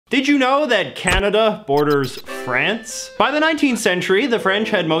Did you know that Canada borders France? By the 19th century, the French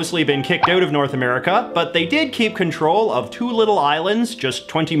had mostly been kicked out of North America, but they did keep control of two little islands just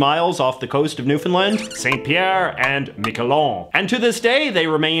 20 miles off the coast of Newfoundland, St. Pierre and Miquelon. And to this day, they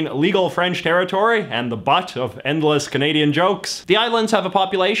remain legal French territory and the butt of endless Canadian jokes. The islands have a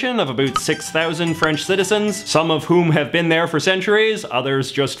population of about 6,000 French citizens, some of whom have been there for centuries,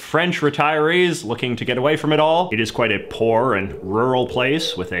 others just French retirees looking to get away from it all. It is quite a poor and rural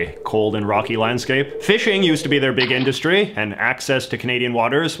place with a cold and rocky landscape. Fishing used to be their big industry, and access to Canadian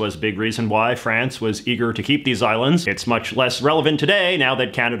waters was a big reason why France was eager to keep these islands. It's much less relevant today now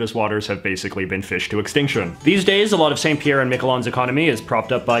that Canada's waters have basically been fished to extinction. These days, a lot of St. Pierre and Miquelon's economy is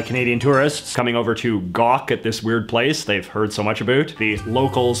propped up by Canadian tourists coming over to gawk at this weird place they've heard so much about. The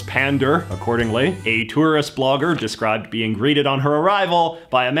locals pander accordingly. A tourist blogger described being greeted on her arrival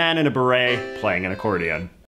by a man in a beret playing an accordion.